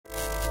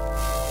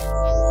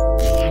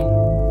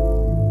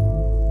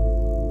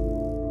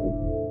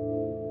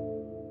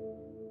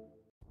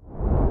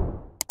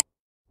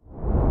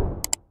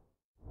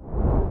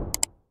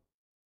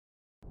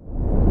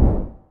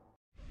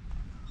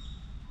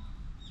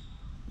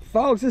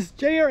Folks, this is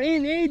JR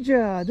in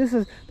Asia. This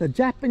is the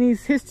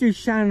Japanese History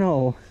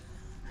Channel.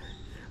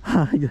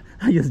 I'm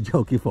just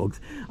joking,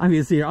 folks. I'm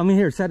here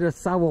at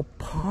Serizawa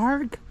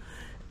Park,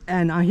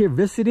 and I'm here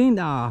visiting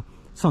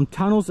some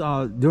tunnels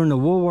during the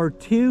World War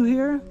II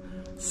here.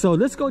 So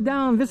let's go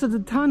down and visit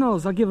the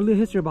tunnels. I'll give a little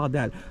history about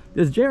that.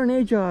 This is JR in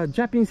Asia,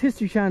 Japanese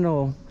History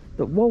Channel,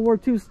 the World War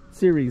II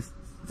series.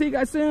 See you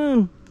guys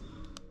soon.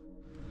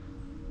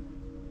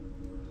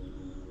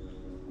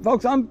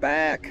 Folks, I'm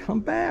back.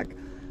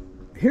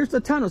 Here's the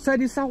tunnel,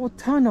 Serizawa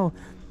Tunnel.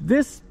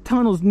 This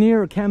tunnel's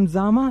near Camp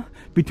Zama,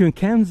 between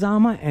Camp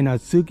Zama and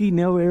Atsugi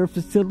Naval Air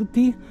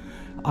Facility.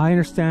 I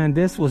understand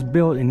this was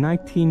built in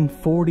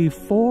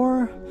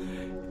 1944.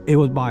 It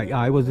was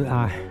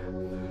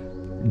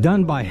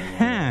done by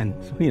hand,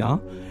 you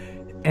know,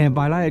 and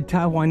by a lot of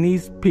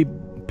Taiwanese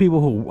people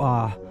who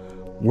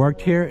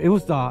worked here. They were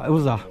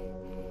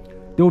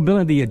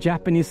building the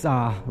Japanese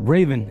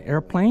Raiden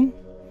airplane.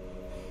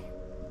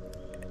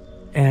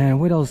 And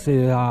what else?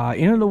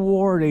 End of the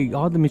war,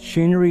 all the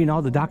machinery and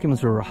all the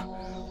documents were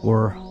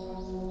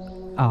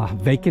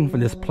vacant for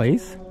this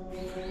place.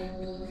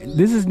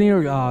 This is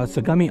near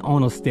Sagami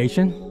Ono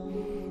Station.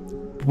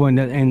 When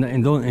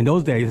in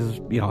those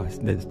days, you know,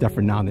 it's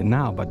different now than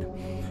now. But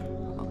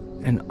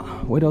and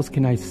what else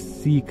can I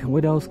see?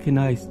 What else can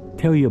I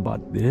tell you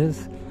about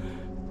this?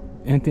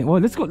 Anything?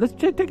 Well, let's go. Let's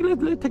take a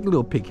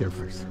little peek here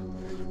first.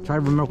 Try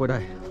to remember what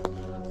I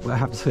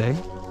have to say.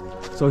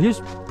 So here's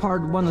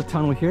part one of the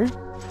tunnel here,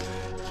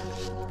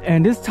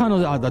 and this tunnel,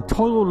 the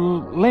total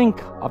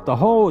length of the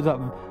whole is a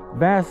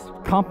vast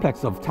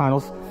complex of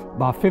tunnels,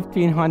 about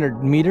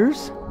 1,500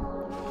 meters.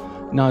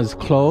 Now it's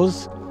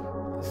closed.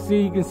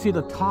 See, you can see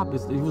the top.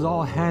 It was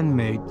all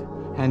handmade,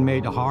 hand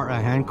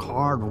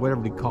carved, or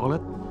whatever they call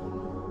it.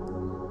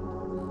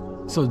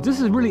 So this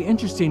is really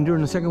interesting.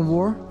 During the Second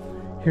War,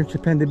 here in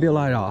Japan, they built a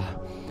lot of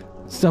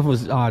stuff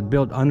was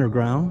built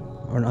underground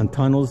or on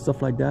tunnels,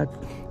 stuff like that,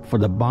 for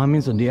the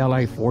bombings of the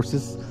Allied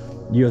forces.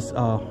 U.S.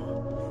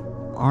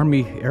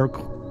 Army Air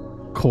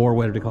Corps,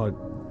 whatever they call it,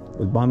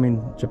 was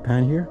bombing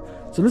Japan here.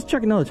 So let's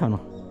check another tunnel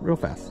real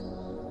fast.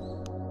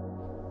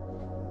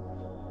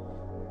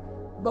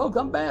 Folks,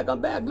 I'm back.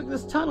 Look at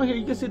this tunnel here.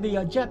 You can see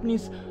the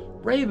Japanese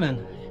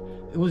Raiden.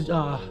 It was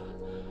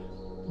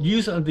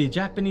used of the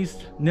Japanese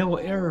Naval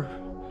Air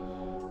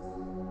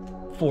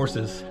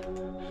Forces.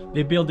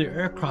 They build their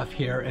aircraft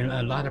here and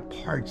a lot of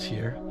parts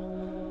here.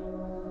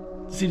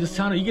 See this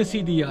tunnel, you can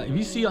see the if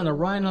you see on the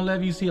right and the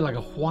left, you see like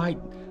a white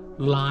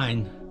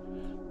line.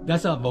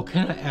 That's a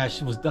volcano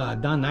ash. It was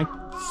done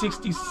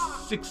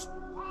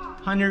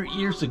 6,600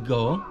 years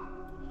ago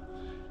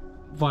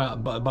by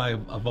a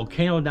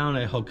volcano down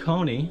at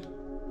Hakone.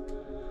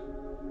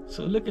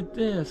 So look at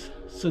this.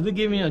 So they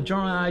give me a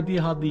general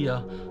idea how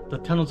the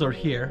tunnels are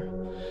here.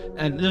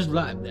 And there's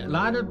a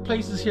lot of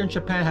places here in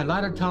Japan had a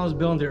lot of tunnels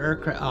building their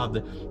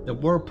aircraft, the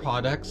war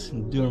products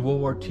during World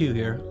War II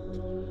here.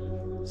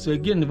 So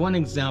again, one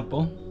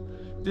example.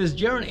 This is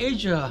JR in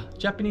Asia,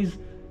 Japanese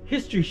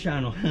History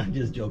Channel. I'm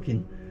just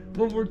joking.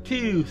 World War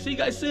II. See you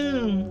guys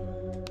soon.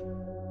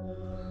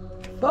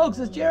 Folks,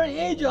 it's JR in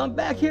Asia. I'm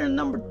back here in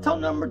tunnel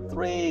number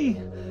 3.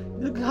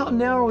 Look how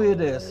narrow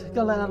it is.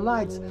 Got a lot of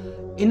lights.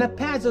 In the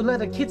past, there were a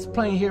lot of kids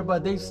playing here,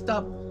 but they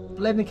stopped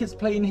letting the kids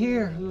play in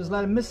here. There was a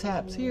lot of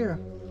mishaps here.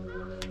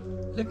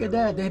 Look at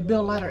that. They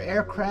built a lot of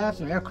aircrafts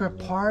and aircraft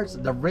parts.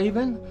 The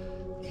Raiden.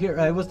 Here,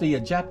 it was the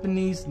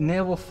Japanese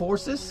Naval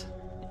Forces.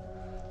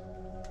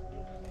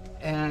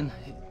 And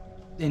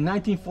in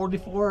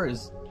 1944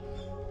 is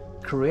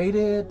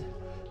created.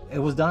 It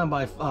was done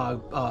by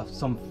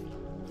some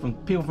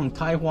people from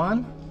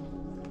Taiwan,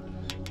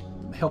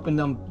 helping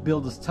them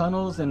build these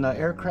tunnels and the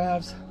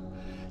aircrafts.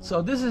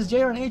 So this is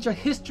JR in Asia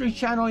History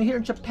Channel here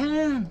in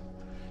Japan.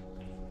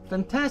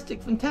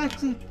 Fantastic.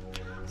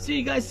 See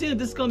you guys soon.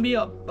 This is gonna be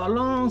a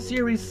long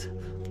series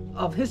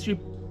of history,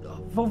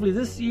 hopefully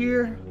this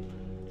year.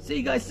 See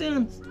you guys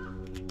soon.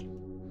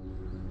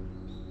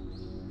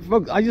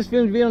 Folks, I just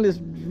finished videoing this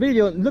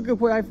video. Look at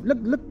where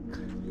look.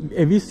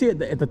 If you see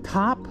it at the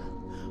top,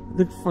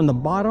 look from the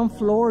bottom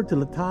floor to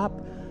the top.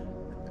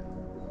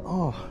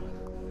 Oh,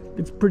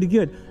 it's pretty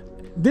good.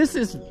 This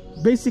is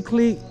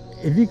basically,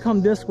 if you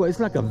come this way, it's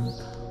like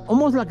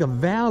almost like a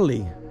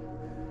valley.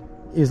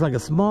 It's like a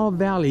small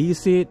valley. You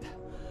see it,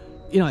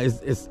 you know,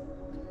 it's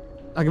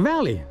like a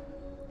valley.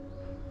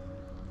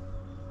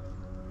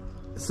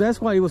 So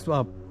that's why it was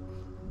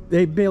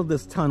they built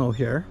this tunnel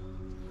here.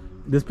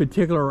 This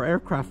particular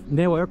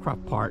naval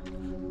aircraft part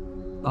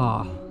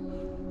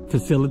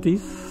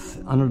facilities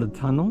under the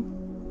tunnel.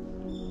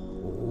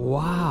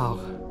 Wow.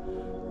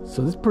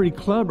 So this is pretty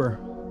clever.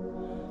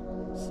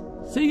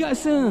 See you guys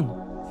soon.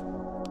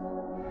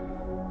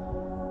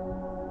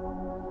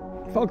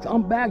 Folks,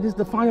 I'm back. This is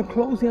the final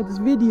closing of this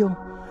video.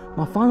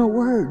 My final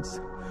words.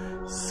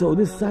 So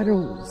this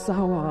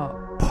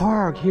Serizawa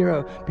Park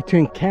here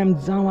between Camp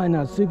Zama and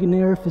Atsugi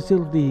Naval Air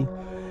Facility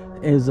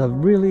is a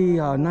really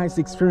nice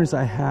experience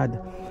I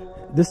had.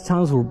 These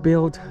tunnels were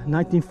built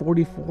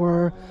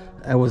 1944.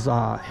 It was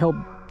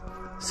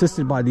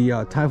assisted by the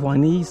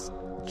Taiwanese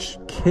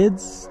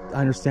kids.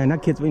 I understand,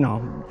 not kids, you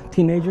know,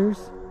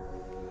 teenagers.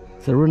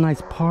 It's a real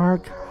nice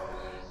park.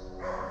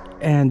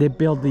 And they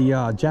built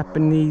the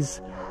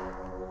Japanese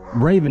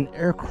Raiden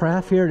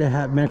aircraft here. They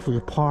have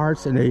manufactured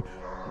parts, and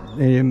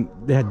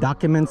they had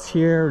documents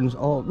here, and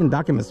all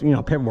documents, you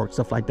know, paperwork,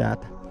 stuff like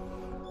that.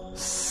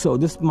 So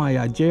this is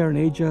my JR in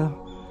Asia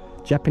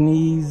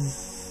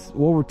Japanese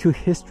World War II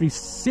history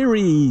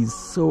series.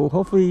 So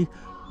hopefully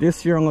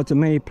this year I'm going to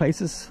many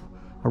places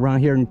around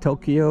here in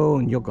Tokyo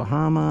and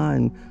Yokohama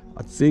and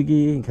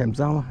Atsugi and Camp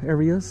Zama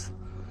areas.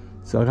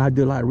 So I gotta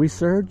do a lot of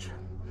research.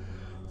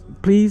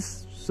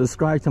 Please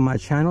subscribe to my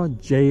channel,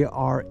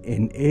 JR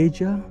in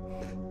Asia.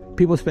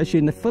 People especially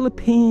in the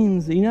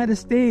Philippines, the United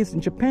States,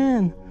 and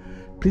Japan,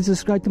 please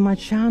subscribe to my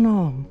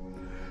channel.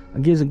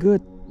 It gives a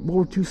good World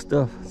War II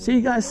stuff. See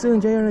you guys soon,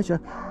 JR in Asia.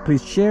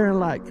 Please share and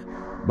like.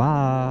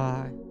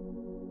 Bye.